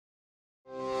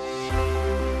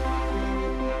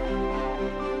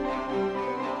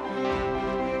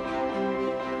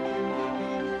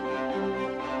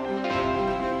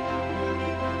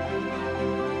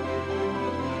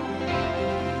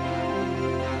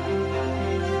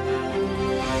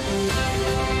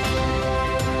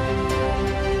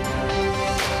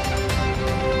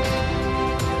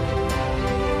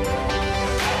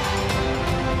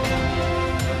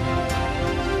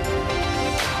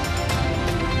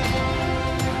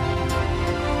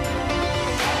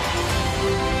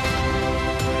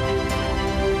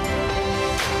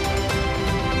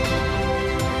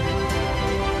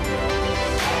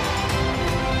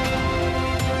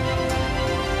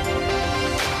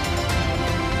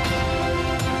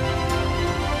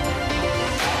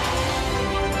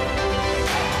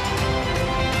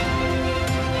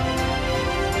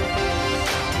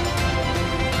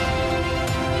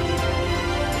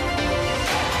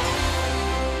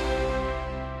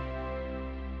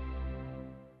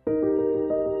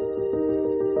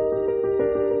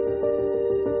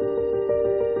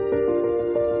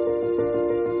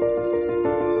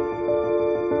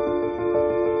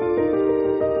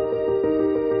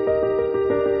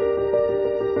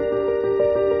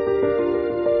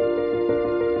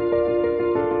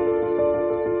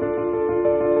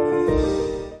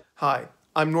Hi,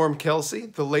 I'm Norm Kelsey,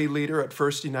 the lay leader at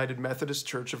First United Methodist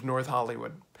Church of North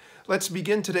Hollywood. Let's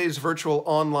begin today's virtual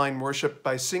online worship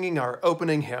by singing our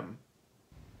opening hymn.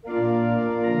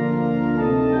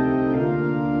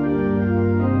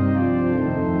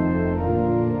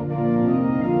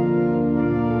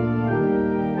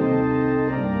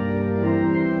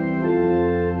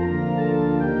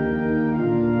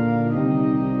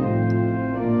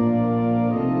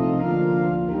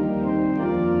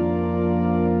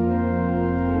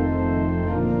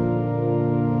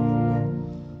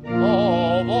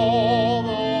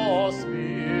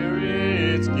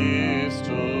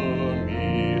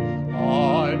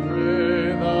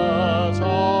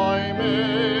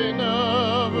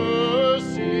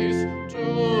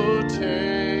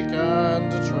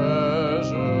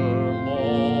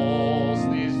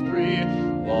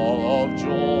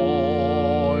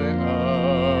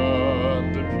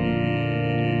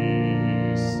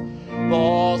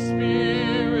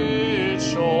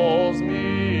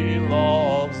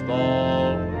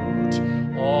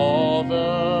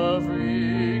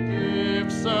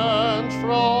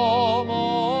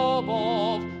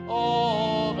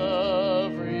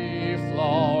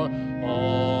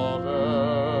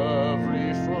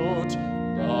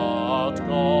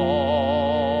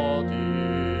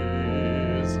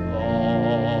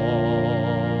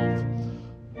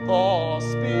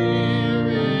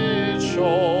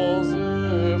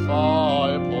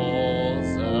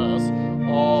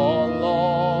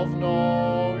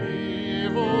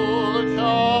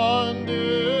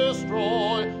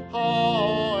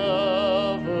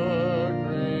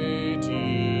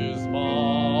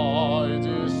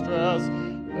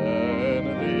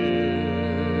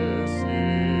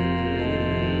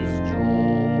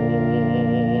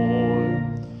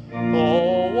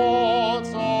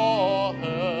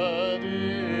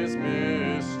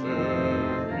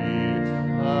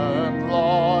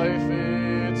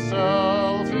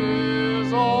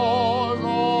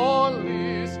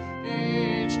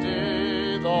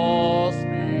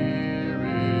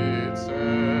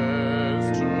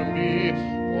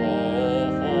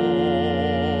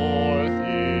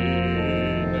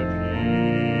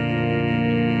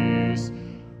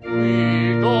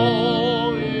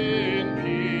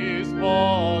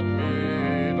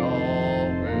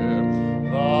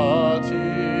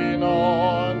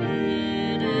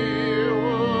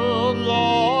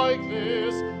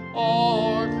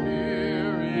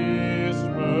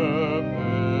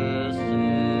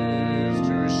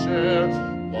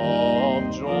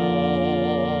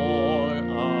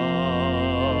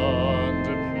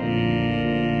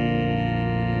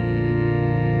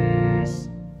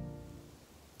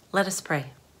 Let us pray.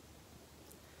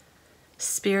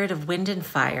 Spirit of wind and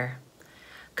fire,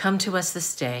 come to us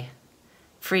this day,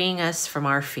 freeing us from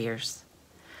our fears.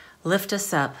 Lift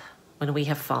us up when we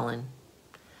have fallen.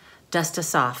 Dust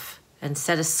us off and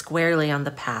set us squarely on the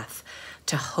path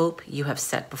to hope you have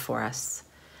set before us.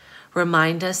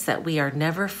 Remind us that we are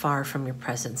never far from your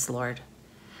presence, Lord.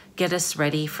 Get us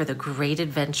ready for the great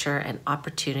adventure and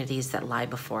opportunities that lie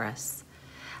before us.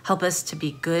 Help us to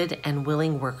be good and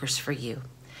willing workers for you.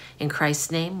 In Christ's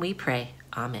name we pray,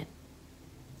 amen.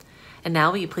 And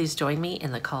now will you please join me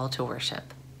in the call to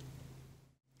worship.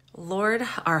 Lord,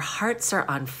 our hearts are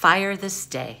on fire this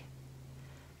day.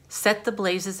 Set the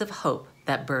blazes of hope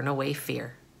that burn away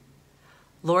fear.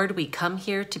 Lord, we come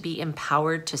here to be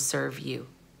empowered to serve you.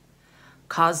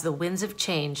 Cause the winds of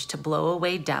change to blow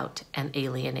away doubt and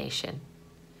alienation.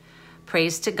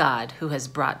 Praise to God who has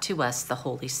brought to us the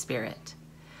Holy Spirit.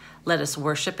 Let us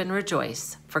worship and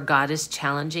rejoice, for God is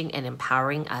challenging and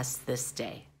empowering us this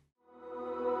day.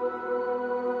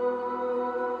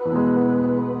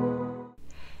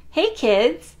 Hey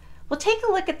kids! Well, take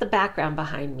a look at the background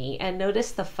behind me and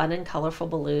notice the fun and colorful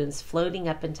balloons floating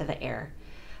up into the air.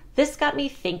 This got me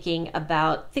thinking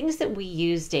about things that we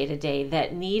use day to day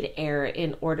that need air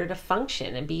in order to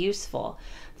function and be useful.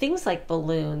 Things like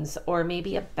balloons, or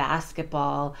maybe a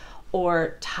basketball,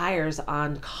 or tires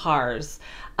on cars.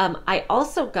 I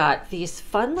also got these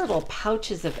fun little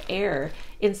pouches of air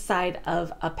inside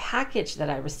of a package that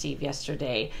I received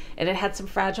yesterday, and it had some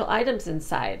fragile items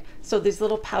inside. So these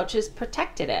little pouches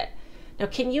protected it. Now,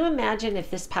 can you imagine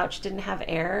if this pouch didn't have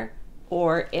air,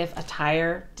 or if a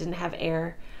tire didn't have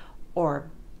air, or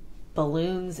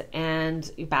balloons and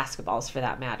basketballs for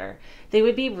that matter? They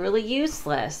would be really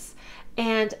useless.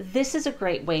 And this is a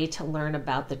great way to learn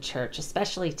about the church,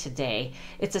 especially today.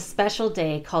 It's a special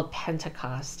day called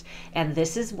Pentecost, and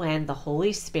this is when the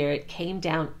Holy Spirit came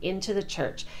down into the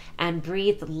church and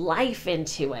breathed life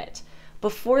into it.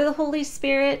 Before the Holy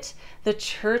Spirit, the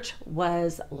church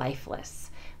was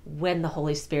lifeless. when the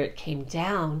Holy Spirit came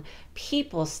down,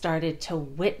 people started to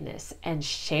witness and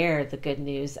share the good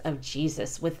news of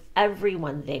Jesus with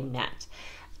everyone they met.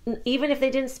 Even if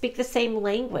they didn't speak the same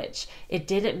language, it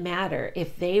didn't matter.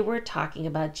 If they were talking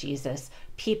about Jesus,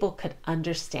 people could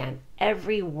understand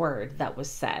every word that was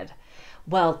said.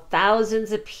 Well,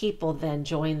 thousands of people then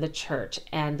joined the church,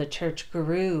 and the church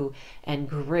grew and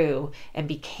grew and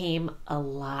became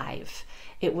alive.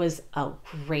 It was a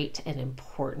great and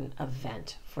important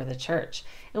event for the church.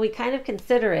 And we kind of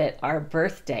consider it our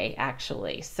birthday,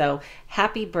 actually. So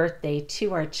happy birthday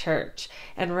to our church.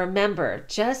 And remember,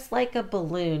 just like a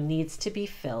balloon needs to be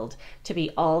filled to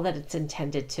be all that it's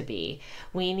intended to be,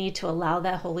 we need to allow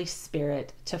that Holy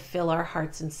Spirit to fill our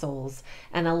hearts and souls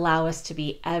and allow us to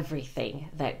be everything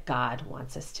that God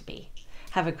wants us to be.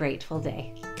 Have a grateful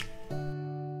day.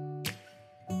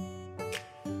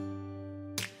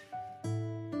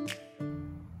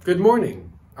 Good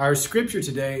morning. Our scripture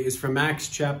today is from Acts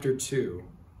chapter 2,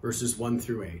 verses 1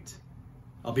 through 8.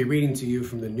 I'll be reading to you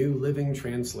from the New Living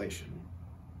Translation.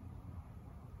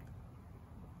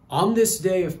 On this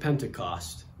day of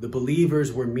Pentecost, the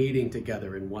believers were meeting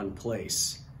together in one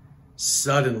place.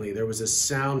 Suddenly, there was a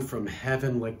sound from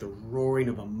heaven like the roaring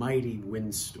of a mighty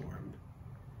windstorm,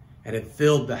 and it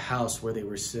filled the house where they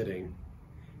were sitting.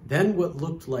 Then what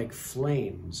looked like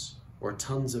flames or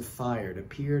tongues of fire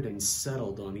appeared and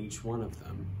settled on each one of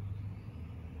them.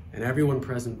 And everyone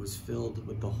present was filled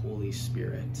with the Holy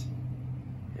Spirit.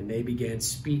 And they began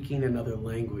speaking in other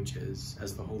languages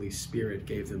as the Holy Spirit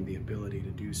gave them the ability to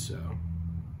do so.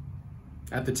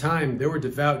 At the time, there were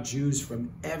devout Jews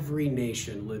from every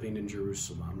nation living in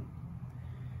Jerusalem.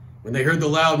 When they heard the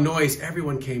loud noise,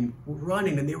 everyone came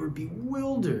running, and they were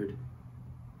bewildered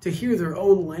to hear their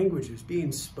own languages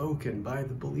being spoken by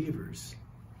the believers.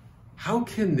 "How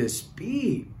can this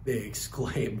be?" they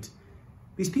exclaimed.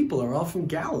 "These people are all from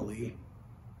Galilee,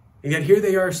 and yet here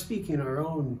they are speaking our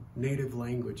own native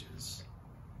languages."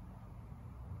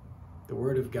 The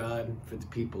word of God for the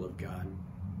people of God.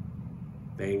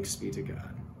 Thanks be to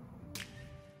God.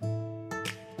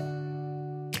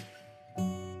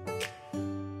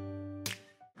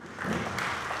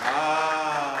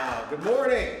 Good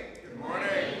morning. Good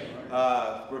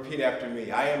morning. Repeat after me.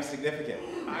 I am significant.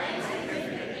 I am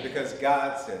significant. Because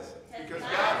God says so. Because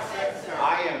God says so.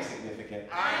 I am significant.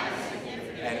 I am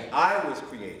significant. And I was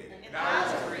created. And I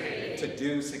was created. To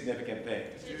do significant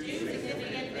things. To do significant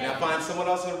things. Now find someone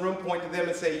else in the room, point to them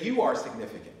and say, "You are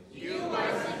significant." You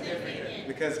are significant.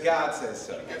 Because God says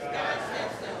so. Because God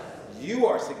says so. You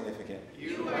are significant.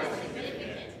 You are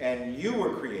significant. And you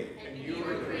were created. And you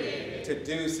were created. To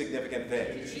do significant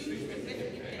things.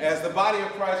 As the body of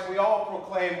Christ, we all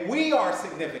proclaim we are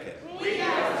significant. We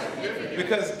are significant.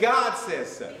 Because God says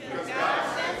so. Because God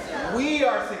says so. We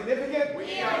are significant.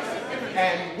 We are significant.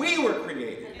 And we were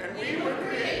created. And we were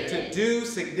created. To do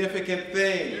significant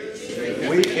things.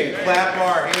 We can clap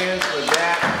our hands for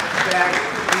that. That's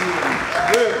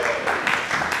good.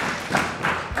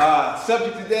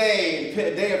 Subject today,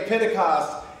 day of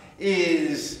Pentecost,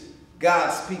 is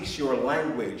God speaks your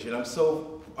language. And I'm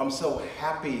so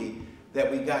happy that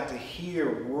we got to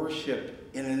hear worship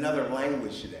in another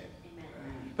language today.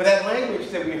 Amen. But that language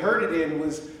that we heard it in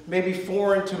was maybe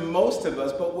foreign to most of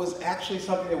us, but was actually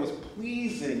something that was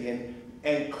pleasing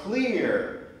and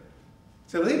clear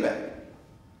to Lebeck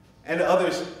and to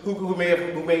others who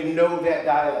may know that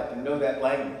dialect and know that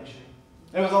language.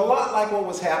 And it was a lot like what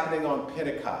was happening on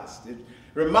Pentecost. It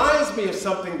reminds me of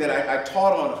something that I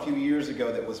taught on a few years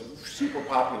ago that was super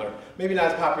popular, maybe not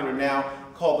as popular now,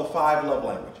 called the 5 love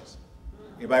languages.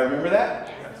 Anybody remember that?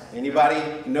 Yes. Anybody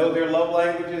know their love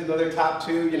languages, know their top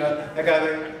 2, that kind of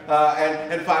thing?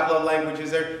 And 5 love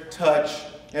languages are touch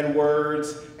and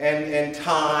words and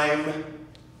time,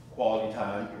 quality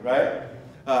time, right?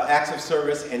 Acts of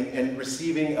service and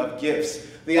receiving of gifts.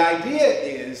 The idea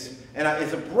is, and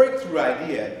it's a breakthrough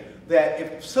idea, that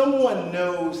if someone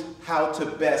knows how to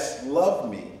best love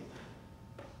me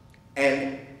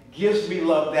and gives me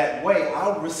love that way,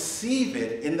 I'll receive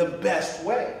it in the best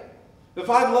way. The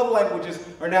 5 love languages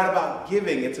are not about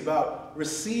giving, it's about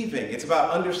receiving. It's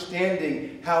about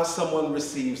understanding how someone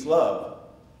receives love.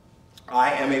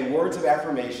 I am a words of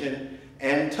affirmation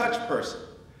and touch person.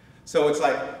 So it's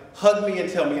like, hug me and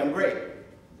tell me I'm great.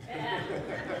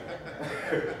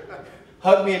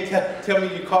 Hug me and tell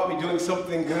me you caught me doing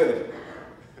something good.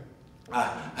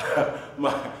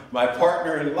 My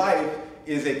partner in life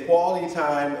is a quality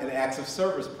time and acts of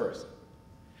service person.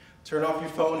 Turn off your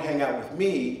phone, hang out with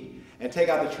me, and take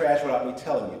out the trash without me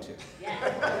telling you to. Yes.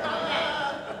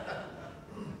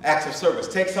 Acts of service.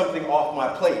 Take something off my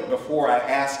plate before I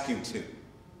ask you to.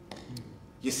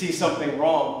 You see something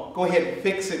wrong, go ahead and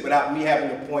fix it without me having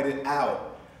to point it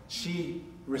out. She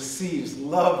receives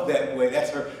love that way.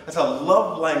 That's a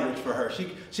love language for her.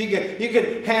 You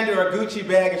could hand her a Gucci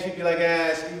bag and she'd be like,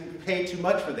 you paid too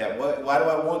much for that. Why do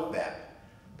I want that?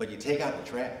 But you take out the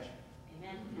trash.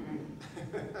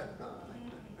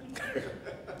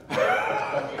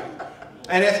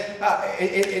 And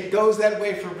it goes that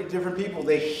way for different people.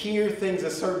 They hear things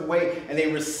a certain way and they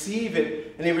receive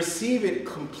it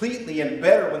completely and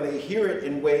better when they hear it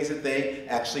in ways that they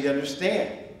actually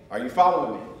understand. Are you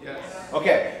following me? Yes.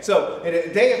 Okay, so the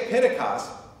day of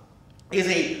Pentecost is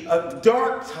a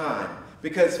dark time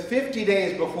because 50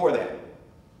 days before that,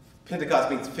 Pentecost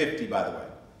means 50, by the way,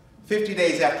 50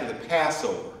 days after the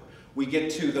Passover, we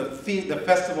get to the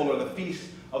festival or the feast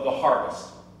of the harvest.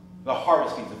 The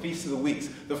harvest feast, the Feast of the Weeks.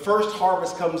 The first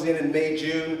harvest comes in May,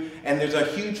 June, and there's a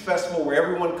huge festival where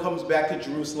everyone comes back to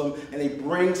Jerusalem and they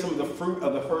bring some of the fruit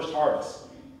of the first harvest.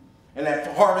 And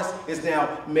that harvest is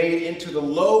now made into the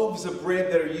loaves of bread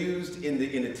that are used in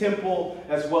the temple,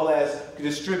 as well as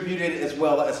distributed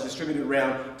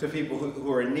around to people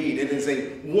who are in need. It is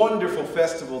a wonderful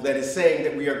festival that is saying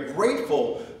that we are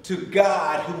grateful to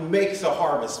God who makes a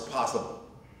harvest possible.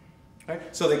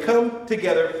 Right? So they come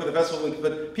together for the festival,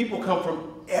 but people come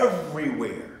from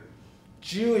everywhere.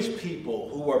 Jewish people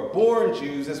who are born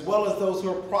Jews, as well as those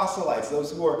who are proselytes,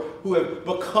 those who have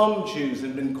become Jews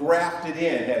and been grafted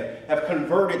in, have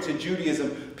converted to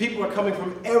Judaism. People are coming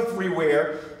from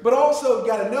everywhere, but also you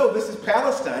got to know this is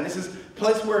Palestine. This is a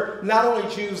place where not only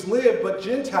Jews live, but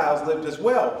Gentiles lived as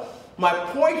well. My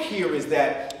point here is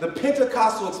that the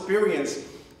Pentecostal experience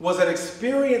was an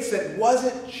experience that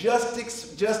wasn't just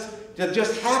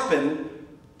happened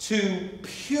to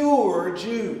pure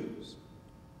Jews.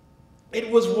 It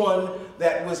was one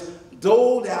that was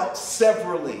doled out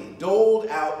severally, doled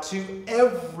out to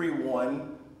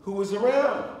everyone who was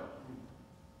around.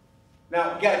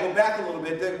 Now, we've got to go back a little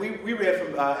bit. We read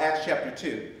from Acts chapter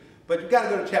 2, but you've got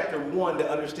to go to chapter 1 to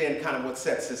understand kind of what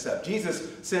sets this up. Jesus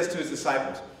says to his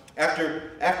disciples,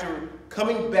 after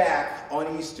coming back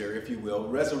on Easter, if you will,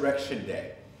 Resurrection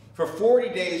Day, for 40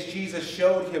 days, Jesus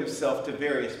showed himself to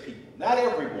various people. Not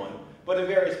everyone, but to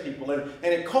various people. And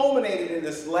it culminated in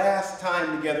this last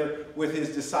time together with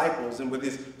his disciples and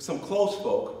with some close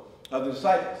folk of the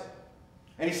disciples.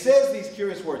 And he says these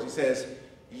curious words. He says,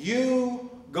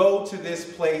 you go to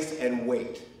this place and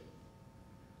wait.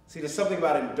 See, there's something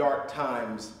about in dark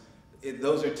times,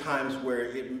 those are times where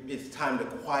it's time to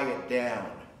quiet down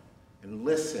and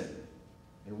listen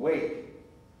and wait.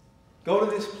 Go to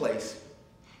this place,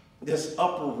 this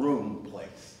upper room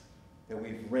place that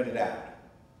we've rented out,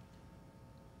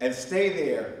 and stay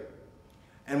there.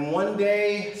 And one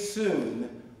day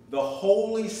soon, the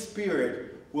Holy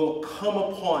Spirit will come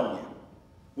upon you,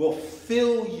 will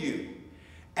fill you,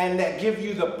 and that give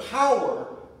you the power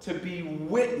to be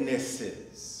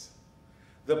witnesses.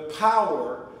 The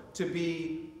power to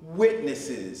be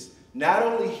witnesses, not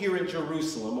only here in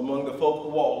Jerusalem among the folk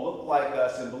who all look like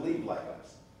us and believe like us,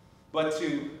 but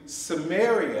to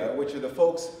Samaria, which are the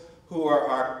folks who are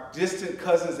our distant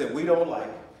cousins that we don't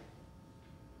like,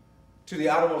 to the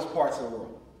outermost parts of the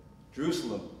world.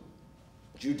 Jerusalem,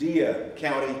 Judea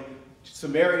County,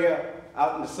 Samaria,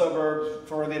 out in the suburbs,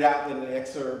 further out in the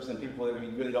exurbs, and people that we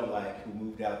really don't like who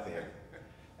moved out there,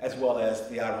 as well as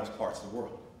the outermost parts of the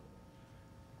world.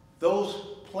 Those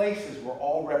places were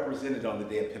all represented on the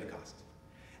day of Pentecost.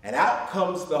 And out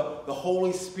comes the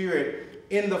Holy Spirit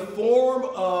in the form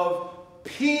of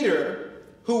Peter,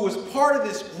 who was part of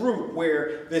this group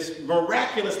where this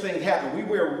miraculous thing happened. We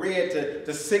wear red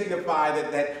to signify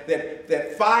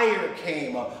that fire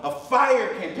came. A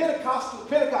fire came. Pentecost,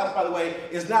 by the way,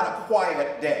 is not a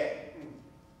quiet day.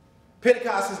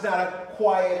 Pentecost is not a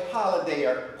quiet holiday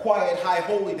or quiet high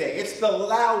holy day. It's the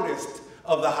loudest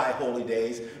of the high holy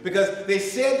days, because they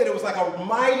said that it was like a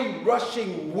mighty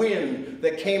rushing wind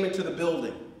that came into the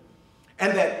building,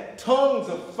 and that tongues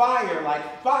of fire,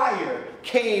 like fire,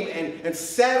 came and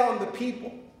sat on the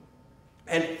people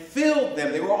and filled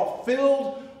them. They were all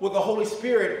filled with the Holy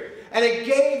Spirit, and it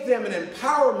gave them an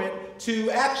empowerment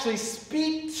to actually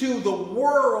speak to the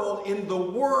world in the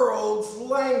world's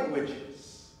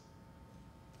languages.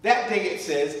 That day it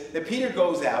says that Peter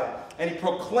goes out and he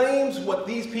proclaims what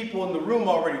these people in the room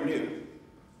already knew.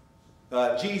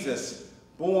 Jesus,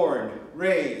 born,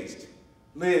 raised,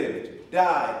 lived,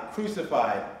 died,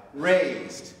 crucified,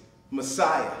 raised,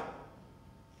 Messiah.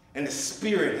 And the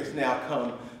Spirit has now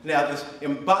come. Now this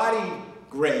embodied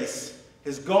grace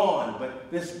has gone,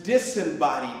 but this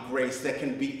disembodied grace that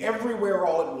can be everywhere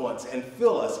all at once and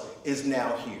fill us is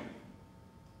now here.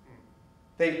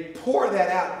 They pour that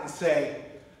out and say,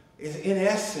 is, in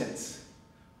essence,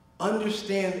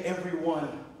 understand,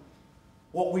 everyone,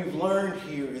 what we've learned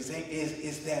here is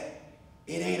that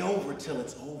it ain't over till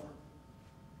it's over.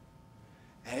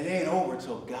 And it ain't over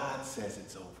till God says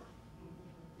it's over.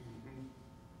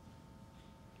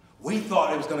 We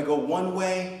thought it was going to go one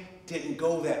way, didn't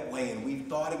go that way, and we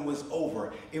thought it was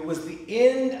over. It was the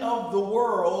end of the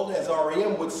world, as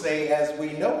REM would say, as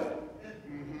we know it.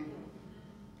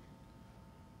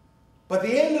 But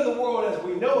the end of the world as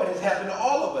we know it has happened to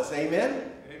all of us,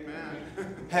 amen?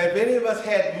 Amen. Have any of us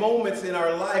had moments in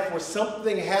our life where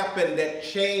something happened that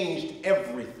changed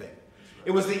everything?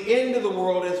 It was the end of the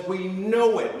world as we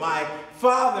know it. My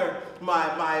father, my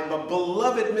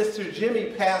beloved Mr.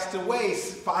 Jimmy, passed away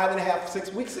 5.5,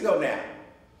 6 weeks ago now.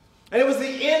 And it was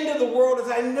the end of the world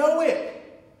as I know it.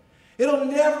 It'll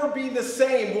never be the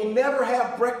same. We'll never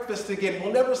have breakfast again.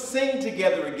 We'll never sing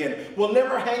together again. We'll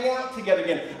never hang out together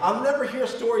again. I'll never hear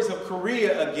stories of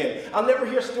Korea again. I'll never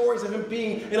hear stories of him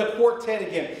being in a quartet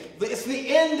again. It's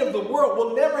the end of the world.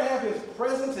 We'll never have his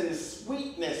presence and his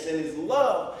sweetness and his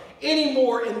love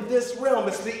anymore in this realm.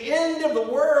 It's the end of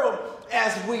the world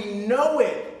as we know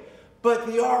it. But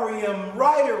the REM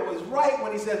writer was right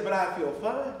when he says, but I feel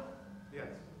fine. Yes.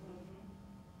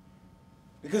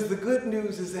 Because the good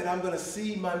news is that I'm going to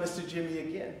see my Mr. Jimmy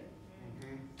again.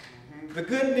 The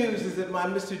good news is that my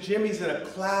Mr. Jimmy's in a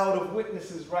cloud of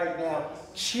witnesses right now,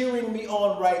 cheering me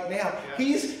on right now.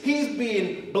 He's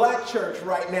being black church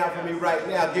right now for me right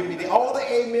now, giving me all the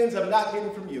amens I'm not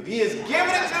getting from you. He is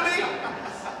giving it to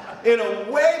me in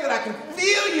a way that I can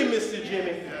feel you, Mr.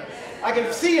 Jimmy. I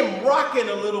can see him rocking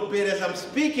a little bit as I'm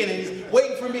speaking, and he's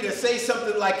waiting for me to say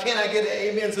something like, can I get an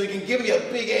amen, so he can give me a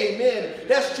big amen.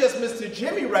 That's just Mr.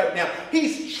 Jimmy right now.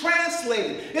 He's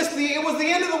translated. It was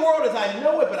the end of the world as I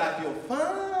know it, but I feel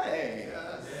fine.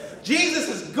 Jesus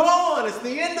is gone. It's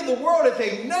the end of the world as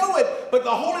they know it, but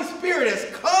the Holy Spirit has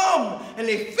come, and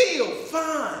they feel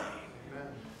fine.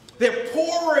 They're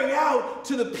pouring out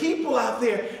to the people out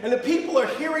there, and the people are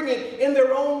hearing it in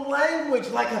their own language,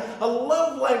 like a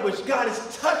love language. God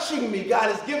is touching me. God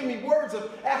is giving me words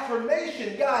of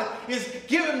affirmation. God is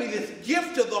giving me this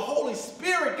gift of the Holy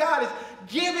Spirit. God is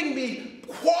giving me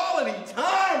quality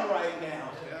time right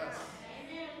now. Yes.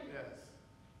 Amen. Yes.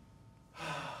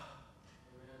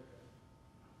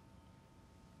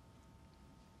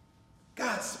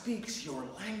 God speaks your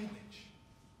language.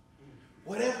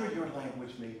 Whatever your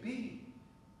language may be.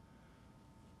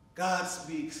 God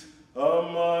speaks, a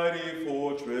mighty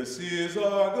fortress is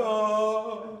our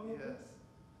God. Yes.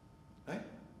 Right?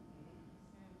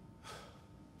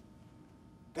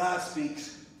 God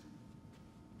speaks,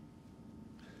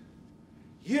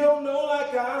 you don't know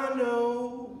like I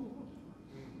know.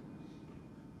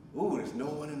 Ooh, there's no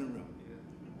one in the room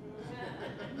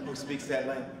who speaks that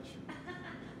language.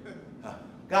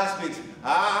 God speaks,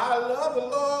 I love the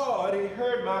Lord, he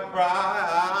heard my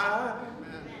cry.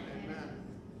 Amen. Amen.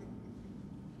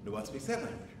 No one speaks that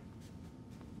language.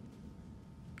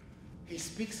 He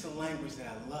speaks the language that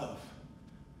I love.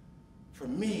 For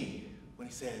me, when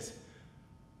he says,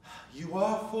 you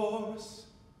are for us,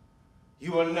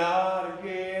 you are not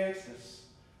against us.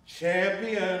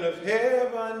 Champion of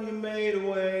heaven, you made a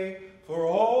way for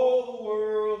all the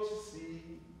world to see.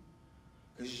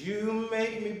 'Cause you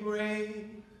make me brave.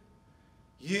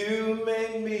 You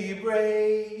make me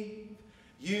brave.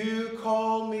 You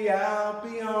call me out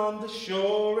beyond the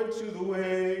shore into the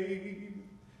wave.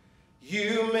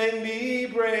 You make me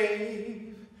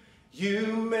brave.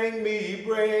 You make me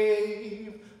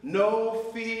brave. No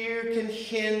fear can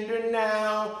hinder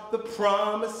now the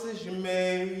promises you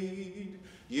made.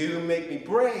 You make me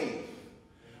brave.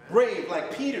 Brave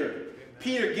like Peter.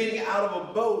 Peter getting out of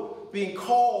a boat, being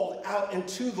called out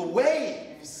into the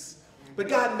waves. But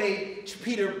God made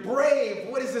Peter brave.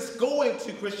 What is this going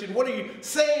to, Christian? What are you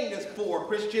saying this for,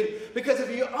 Christian? Because if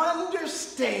you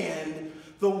understand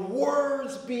the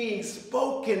words being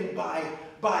spoken by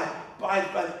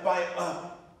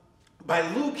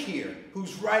Luke here,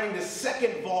 who's writing the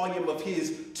second volume of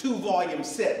his 2-volume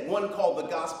set, one called the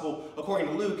Gospel according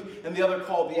to Luke, and the other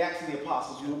called the Acts of the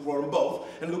Apostles. Luke wrote them both,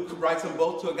 and Luke writes them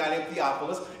both to a guy named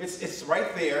Theophilus. It's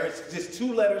right there. It's just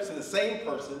 2 letters to the same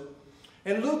person.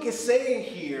 And Luke is saying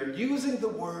here, using the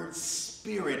word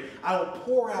spirit, I will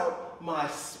pour out my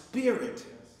spirit.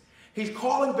 He's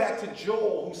calling back to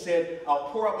Joel, who said, I'll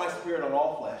pour out my spirit on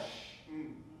all flesh.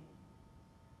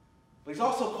 But he's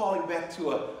also calling back to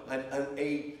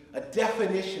a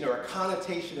definition or a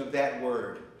connotation of that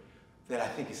word that I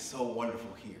think is so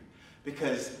wonderful here.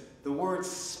 Because the word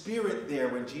spirit there,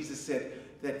 when Jesus said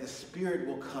that the Spirit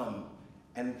will come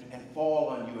and fall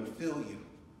on you and fill you,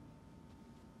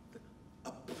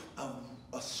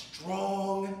 a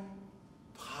strong,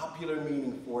 popular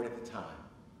meaning for it at the time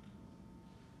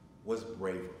was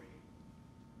bravery.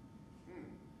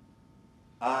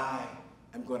 I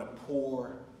am going to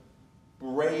pour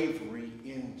bravery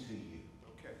into you.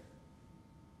 Okay.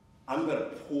 I'm going to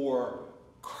pour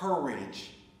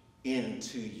courage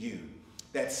into you.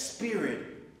 That spirit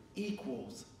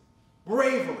equals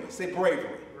bravery. Say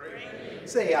bravery. Bravery.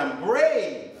 Say, I'm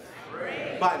brave,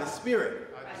 Brave. by the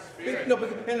Spirit. By the Spirit. No,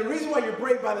 and the reason why you're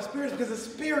brave by the Spirit is because the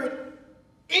Spirit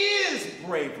is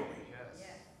bravery. Yes.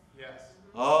 Yes.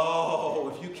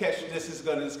 Oh, if you catch this, it's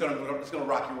gonna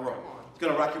rock your world. It's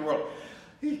gonna rock your world.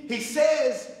 He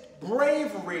says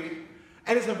bravery,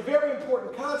 and it's a very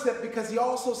important concept because he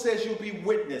also says you'll be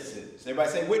witnesses. Everybody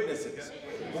say witnesses. Yes.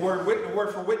 The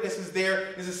word for witnesses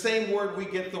there is the same word we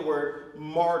get the word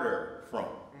martyr from.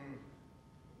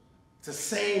 It's the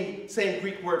same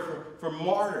Greek word for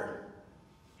martyr.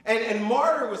 And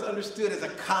martyr was understood as a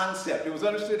concept. It was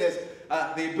understood as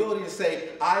the ability to say,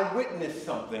 I witnessed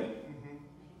something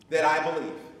that I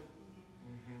believe.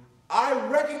 I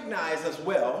recognize as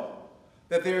well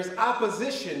that there's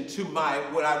opposition to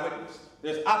what I witnessed.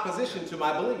 There's opposition to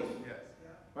my belief. Yes.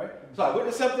 Right? So I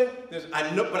witnessed something,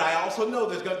 but I also know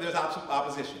there's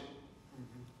opposition.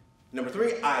 Number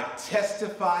 3, I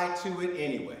testify to it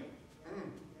anyway.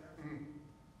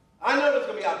 I know there's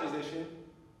going to be opposition,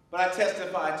 but I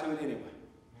testify to it anyway.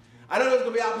 I know there's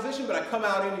going to be opposition, but I come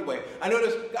out anyway. I know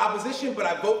there's opposition, but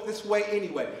I vote this way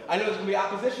anyway. I know there's going to be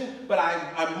opposition, but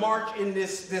I march in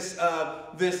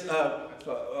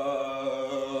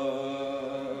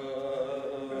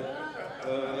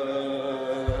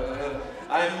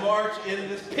I march in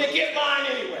this picket line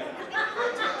anyway.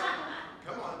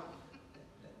 Come on.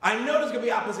 I know there's going to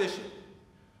be opposition,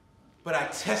 but I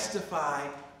testify,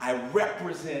 I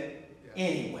represent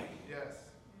anyway. Yes.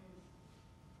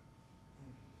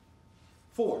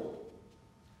 4,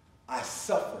 I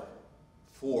suffer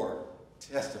for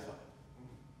testifying.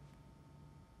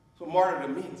 That's what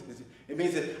martyrdom means. It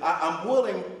means that I'm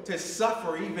willing to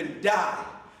suffer, even die,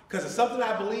 because it's something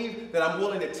I believe that I'm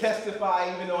willing to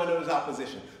testify even though I know there's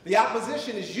opposition. The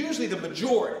opposition is usually the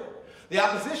majority. The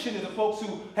opposition is the folks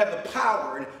who have the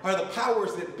power and are the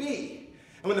powers that be.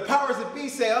 And when the powers that be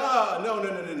say, oh, no,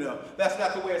 that's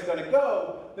not the way it's going to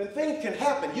go, then things can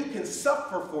happen. You can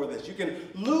suffer for this. You can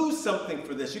lose something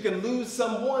for this. You can lose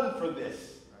someone for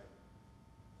this.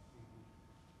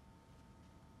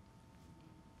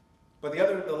 But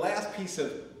the last piece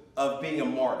of being a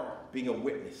martyr, being a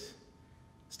witness,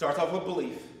 starts off with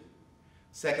belief.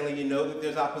 Secondly, you know that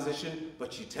there's opposition,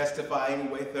 but you testify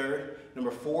anyway. Third.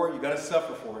 Number 4, you're going to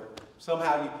suffer for it.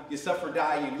 Somehow you suffer,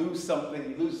 die, you lose something,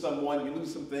 you lose someone, you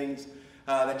lose some things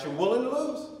that you're willing to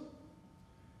lose.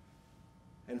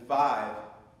 And 5,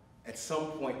 at some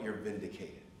point you're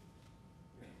vindicated.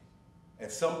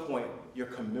 At some point you're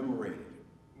commemorated.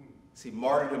 See,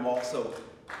 martyrdom also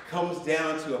comes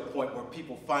down to a point where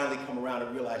people finally come around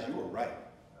and realize you were right.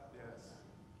 Yes.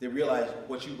 They realize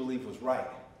what you believe was right.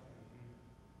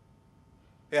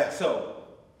 Yeah, so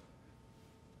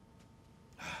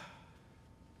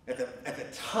at the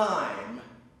time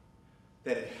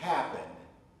that it happened,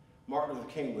 Martin Luther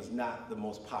King was not the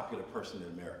most popular person in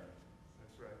America.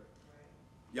 That's right.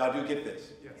 Y'all do get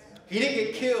this? Yes. He didn't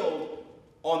get killed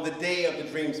on the day of the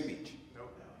Dream speech.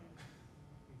 Nope.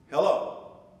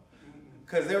 Hello?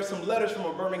 Because there were some letters from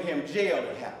a Birmingham jail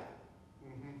that happened.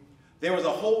 There was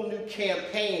a whole new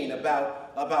campaign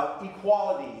about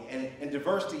equality and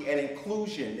diversity and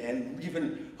inclusion, and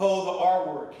even, the R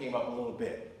word came up a little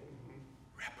bit.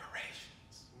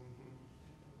 Reparations.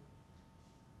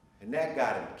 And that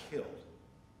got him killed.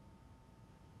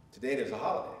 Today there's a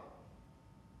holiday.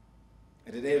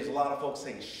 And today there's a lot of folks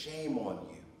saying, shame on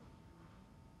you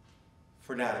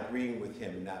for not agreeing with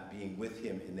him and not being with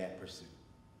him in that pursuit.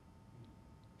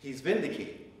 He's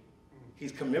vindicated.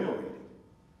 He's commemorated.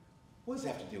 What does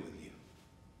that have to do with you?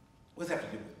 What does that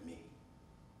have to do with me?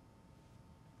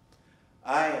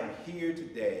 I am here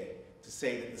today to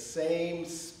say that the same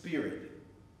spirit,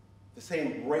 the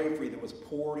same bravery that was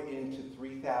poured into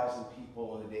 3,000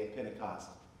 people on the day of Pentecost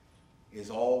is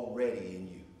already in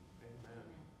you. Amen.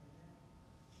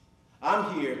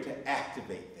 I'm here to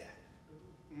activate that.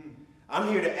 I'm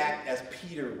here to act as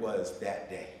Peter was that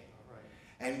day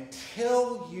and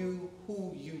tell you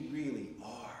who you really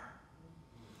are.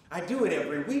 I do it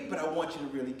every week, but I want you to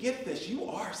really get this. You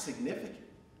are significant.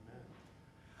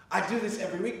 I do this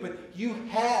every week, but you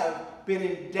have been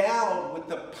endowed with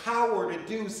the power to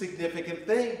do significant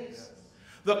things.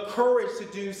 The courage to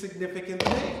do significant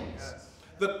things.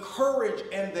 the courage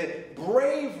and the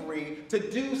bravery to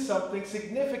do something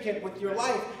significant with your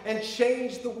life and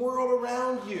change the world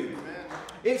around you. Amen.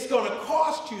 It's going to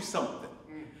cost you something.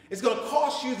 It's going to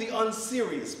cost you the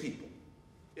unserious people.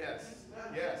 Yes.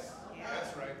 Yes.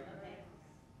 That's right.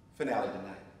 Finale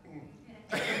tonight.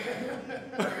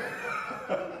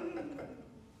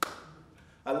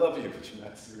 I love you, but you're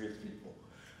not serious people.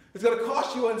 It's going to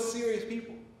cost you unserious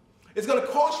people. It's going to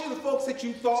cost you the folks that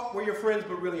you thought were your friends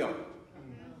but really aren't.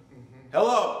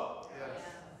 Hello. Yes.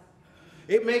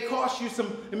 It may cost you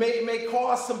it may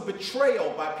cause some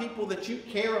betrayal by people that you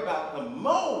care about the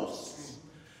most.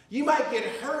 You might get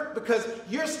hurt because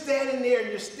you're standing there and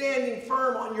you're standing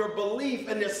firm on your belief,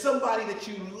 and there's somebody that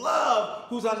you love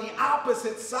who's on the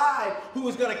opposite side who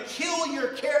is going to kill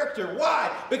your character.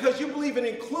 Why? Because you believe in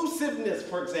inclusiveness,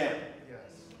 for example. Yes.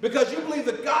 Because you believe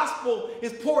the gospel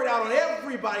is poured out on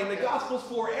everybody, and the gospel's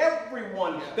for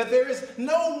everyone. That there is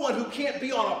no one who can't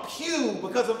be on a pew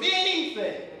because of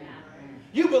anything.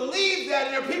 You believe that,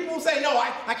 and there are people who say, no,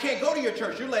 I can't go to your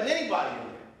church. You're letting anybody in.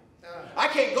 I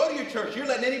can't go to your church. You're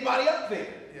letting anybody up there.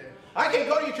 Yeah. I can't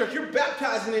go to your church. You're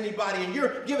baptizing anybody and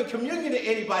you're giving communion to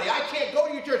anybody. I can't go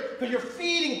to your church because you're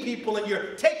feeding people and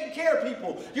you're taking care of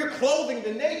people. You're clothing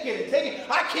the naked and taking.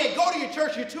 I can't go to your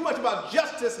church. You're too much about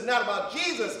justice and not about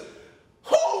Jesus.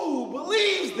 Who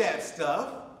believes that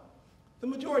stuff? The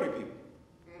majority of people.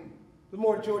 The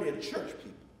majority of church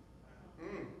people.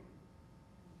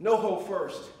 NoHo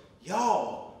first.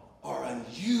 Y'all are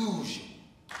unusual.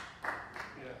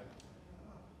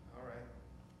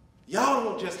 Y'all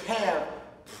don't just have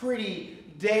pretty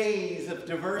days of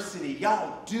diversity.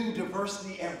 Y'all do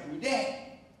diversity every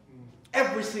day.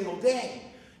 Every single day.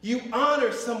 You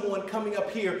honor someone coming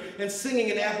up here and singing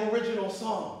an Aboriginal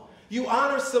song. You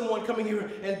honor someone coming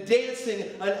here and dancing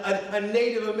a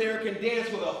Native American dance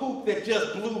with a hoop that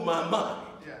just blew my mind.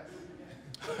 Yes.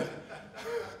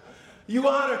 You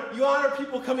honor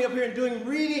people coming up here and doing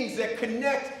readings that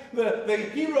connect the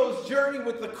hero's journey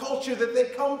with the culture that they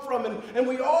come from, and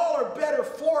we all are better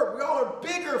for it. We all are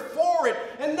bigger for it.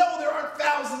 And no, there aren't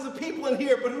thousands of people in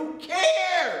here, but who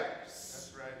cares?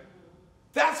 That's right.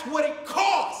 That's what it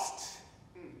costs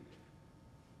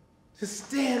to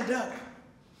stand up.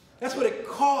 That's what it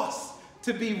costs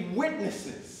to be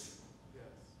witnesses.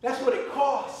 That's what it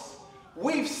costs.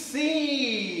 We've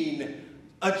seen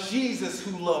a Jesus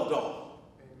who loved all.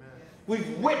 Amen.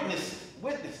 We've witnessed it.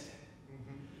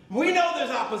 We know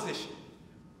there's opposition.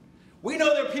 We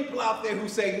know there are people out there who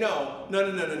say, no.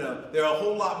 There are a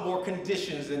whole lot more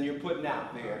conditions than you're putting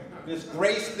out there. This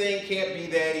grace thing can't be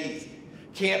that easy.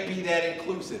 Can't be that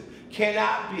inclusive.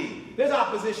 Cannot be. There's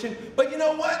opposition. But you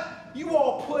know what? You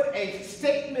all put a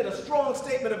statement, a strong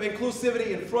statement of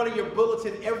inclusivity in front of your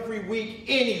bulletin every week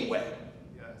anyway.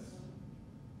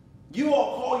 You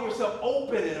all call yourself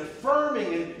open and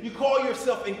affirming, and you call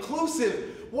yourself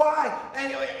inclusive. Why?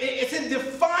 And it's in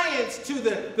defiance to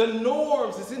the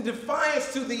norms. It's in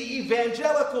defiance to the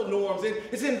evangelical norms.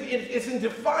 It's in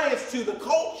defiance to the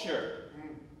culture.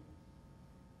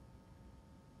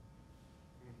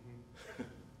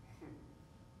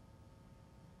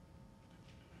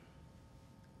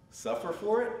 Suffer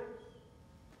for it?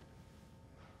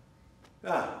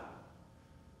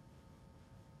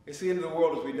 It's the end of the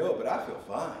world as we know it, but I feel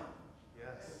fine.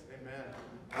 Yes, amen.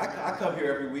 I come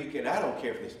here every week, and I don't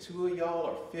care if there's 2 of y'all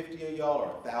or 50 of y'all or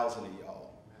 1,000 of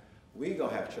y'all. We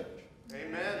gonna have church.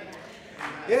 Amen.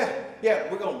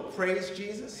 Yeah, we're gonna praise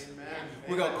Jesus. Amen.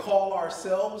 We're gonna call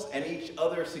ourselves and each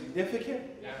other significant.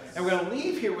 Yes. And we're gonna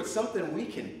leave here with something we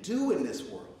can do in this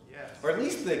world. Yes. Or at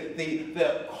least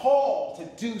the call to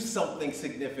do something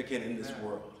significant in this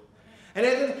world. And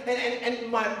the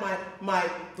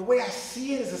way I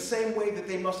see it is the same way that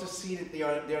they must have seen it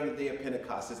there on the day of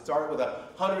Pentecost. It started with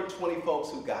 120 folks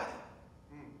who got it.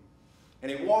 And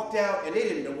they walked out, and they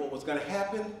didn't know what was going to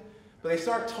happen, but they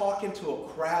started talking to a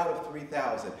crowd of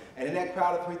 3,000. And in that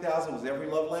crowd of 3,000 was every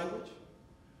love language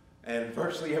and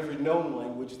virtually every known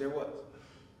language there was.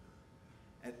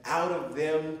 And out of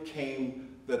them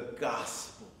came the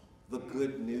gospel, the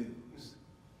good news.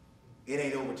 It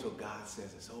ain't over till God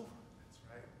says it's over.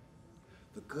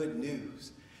 The good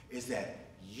news is that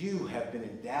you have been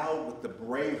endowed with the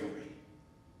bravery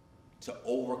to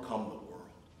overcome the world.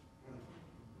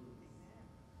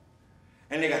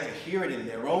 And they got to hear it in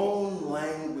their own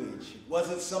language. It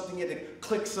wasn't something you had to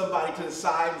click somebody to the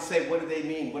side and say, what did they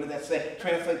mean? What did that say?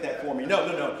 Translate that for me.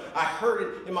 No. I heard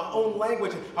it in my own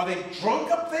language. Are they drunk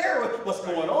up there? What's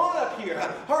going on up here?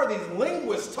 How are these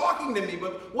linguists talking to me?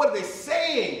 But what are they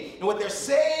saying? And what they're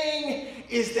saying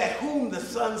is that whom the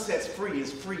Son sets free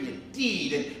is free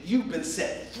indeed. And you've been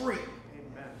set free.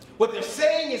 What they're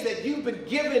saying is that you've been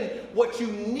given what you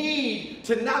need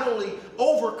to not only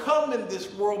overcome in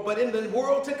this world, but in the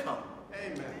world to come.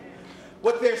 Amen.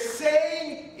 What they're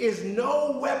saying is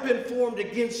no weapon formed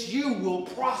against you will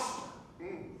prosper.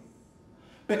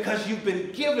 Because you've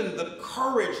been given the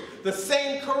courage, the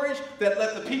same courage that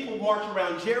let the people march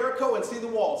around Jericho and see the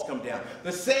walls come down.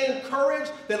 The same courage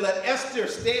that let Esther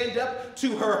stand up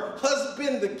to her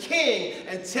husband, the king,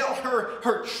 and tell her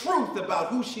her truth about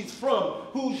who she's from,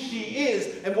 who she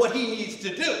is, and what he needs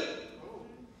to do.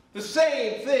 The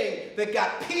same thing that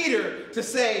got Peter to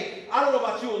say, I don't know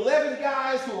about you 11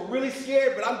 guys who are really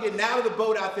scared, but I'm getting out of the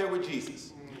boat out there with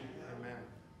Jesus. Amen.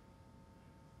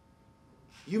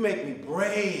 You make me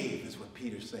brave, is what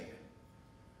Peter's saying.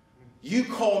 You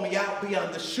call me out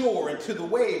beyond the shore and to the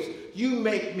waves. You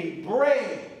make me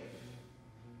brave.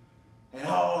 And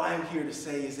all I'm here to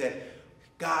say is that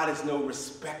God is no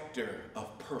respecter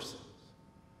of persons.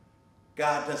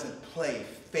 God doesn't play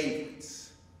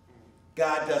favorites.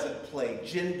 God doesn't play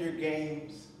gender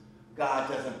games. God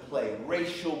doesn't play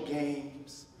racial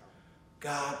games.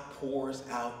 God pours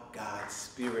out God's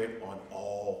Spirit on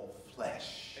all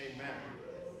flesh. Amen.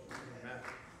 Amen.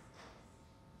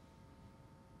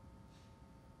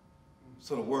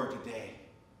 So the word today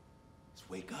is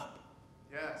wake up.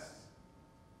 Yes.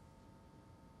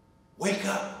 Wake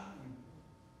up.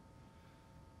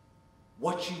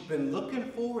 What you've been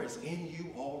looking for is in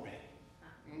you already.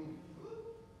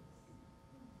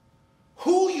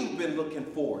 Who you've been looking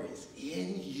for is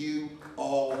in you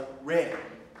already.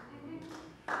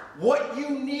 What you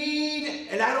need,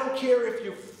 and I don't care if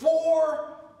you're 4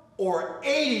 or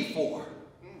 84,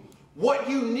 what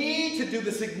you need to do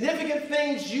the significant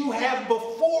things you have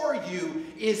before you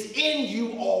is in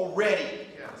you already.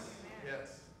 Yes.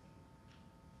 Yes.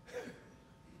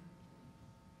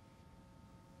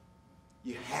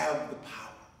 You have the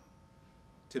power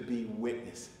to be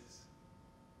witnesses.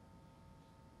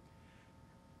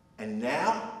 And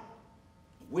now,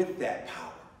 with that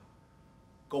power,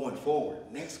 going forward,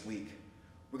 next week,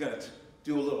 we're going to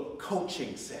do a little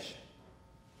coaching session.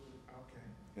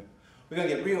 Okay. We're going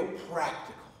to get real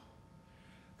practical.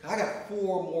 I got 4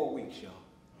 more weeks, y'all.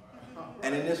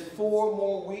 And in this 4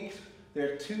 more weeks,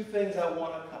 there are 2 things I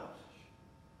want to accomplish.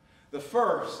 The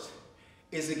first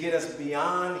is to get us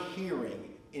beyond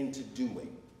hearing into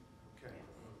doing. Okay.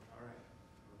 All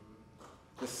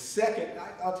right. The second,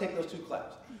 I'll take those 2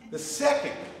 claps. The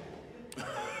second,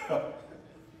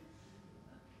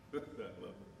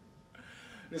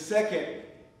 the second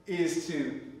is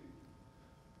to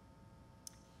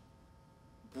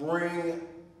bring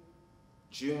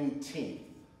Juneteenth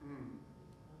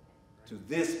to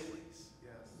this place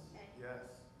Yes. Yes.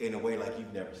 in a way like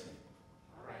you've never seen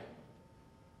it. All right.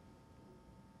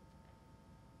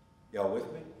 Y'all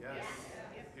with me? Yes.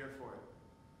 Here for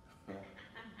it.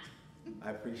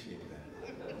 I appreciate that.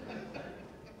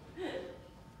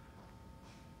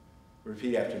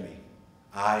 Repeat after me.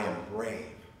 I am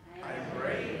brave. I am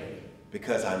brave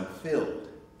Because I'm filled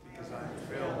because I am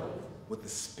filled with the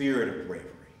spirit of bravery,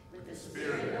 with the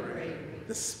spirit of bravery,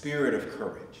 the spirit of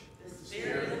courage, the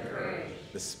spirit of courage,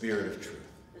 the spirit of truth.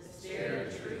 the spirit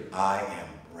of truth. I am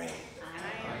brave.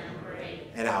 I am brave.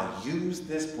 And I'll use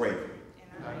this bravery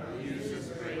And I will use this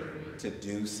bravery to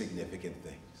do significant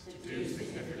things. to do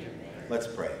significant things. Let's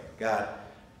pray. God,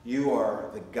 you are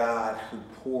the God who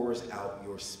pours out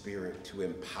your spirit to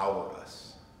empower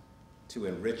us, to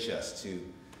enrich us, to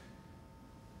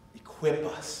equip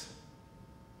us.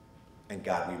 And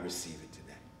God, we receive it today.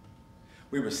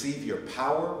 We receive your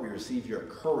power, we receive your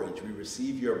courage, we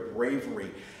receive your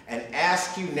bravery, and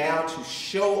ask you now to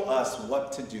show us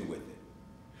what to do with it.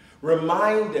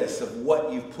 Remind us of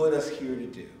what you've put us here to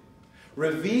do.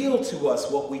 Reveal to us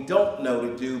what we don't know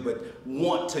to do, but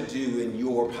want to do in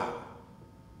your power.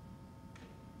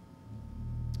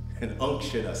 And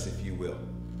unction us, if you will,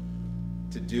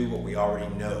 to do what we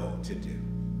already know to do.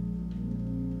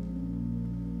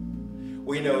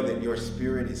 We know that your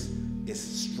spirit is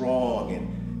strong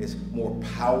and is more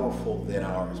powerful than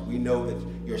ours. We know that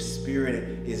your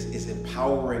spirit is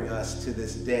empowering us to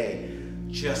this day,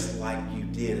 just like you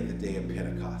did at the day of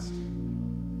Pentecost.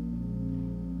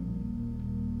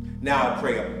 Now I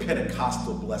pray a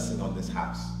Pentecostal blessing on this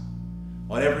house,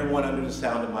 on everyone under the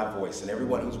sound of my voice and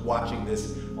everyone who's watching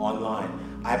this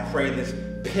online. I pray this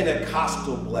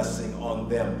Pentecostal blessing on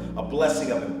them, a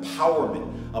blessing of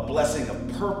empowerment, a blessing of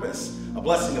purpose, a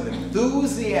blessing of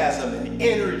enthusiasm and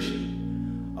energy,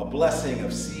 a blessing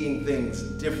of seeing things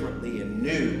differently and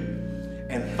new,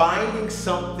 and finding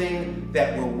something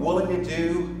that we're willing to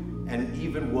do and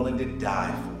even willing to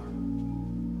die for.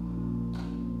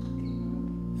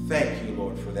 Thank you,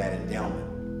 Lord, for that endowment.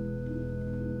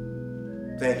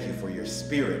 Thank you for your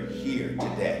spirit here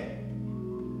today,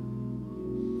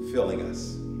 filling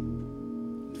us,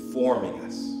 forming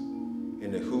us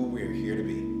into who we're here to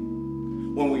be.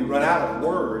 When we run out of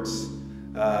words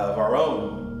of our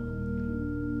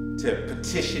own to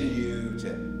petition you,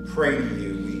 to pray to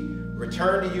you, we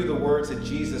return to you the words that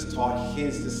Jesus taught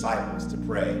his disciples to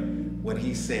pray when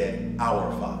he said,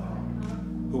 "Our Father,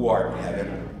 who art in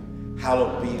heaven,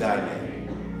 hallowed be thy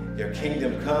name. Your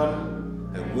kingdom come,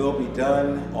 and will be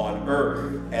done on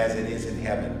earth as it is in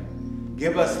heaven.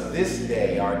 Give us this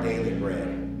day our daily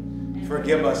bread.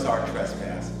 Forgive us our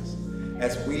trespasses,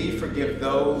 as we forgive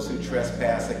those who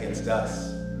trespass against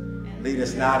us. Lead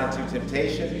us not into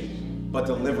temptation, but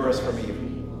deliver us from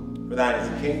evil. For thine is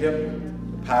the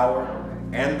kingdom, the power,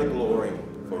 and the glory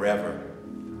forever.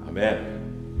 Amen.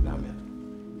 And amen.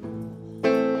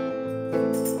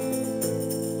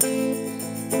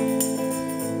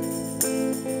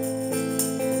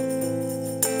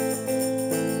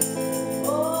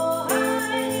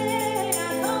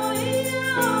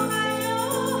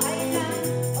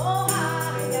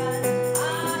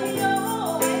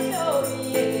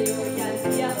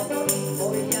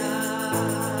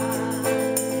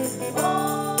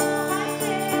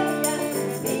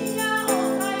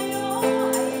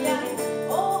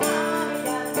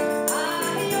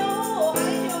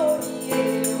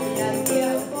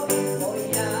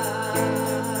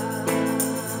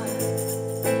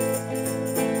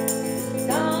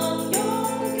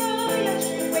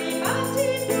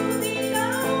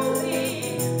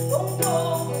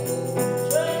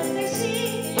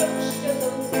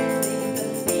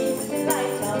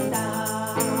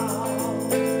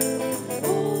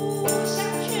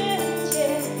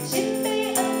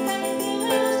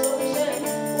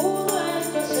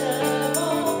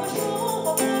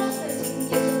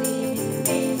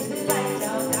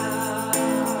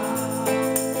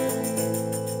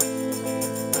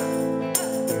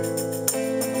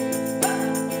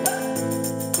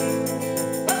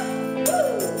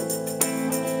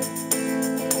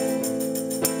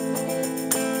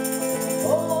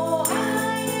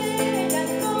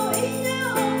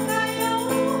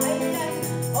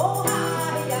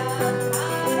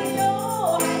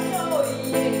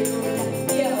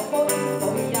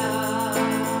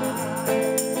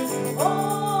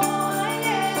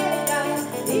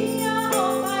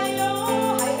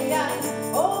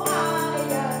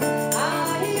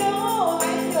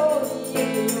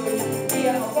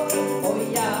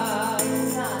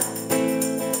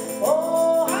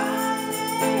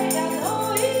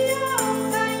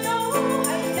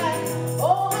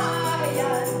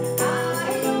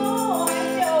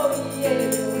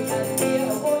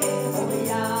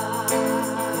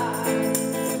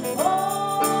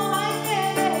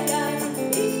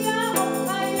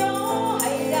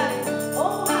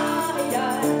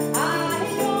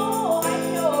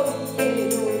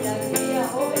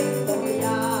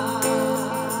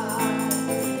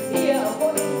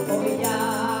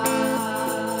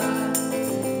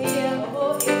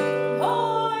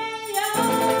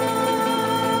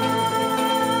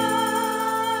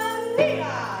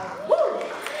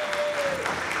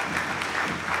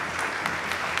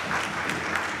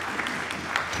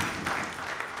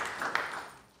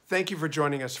 Thank you for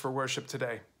joining us for worship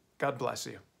today. God bless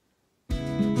you.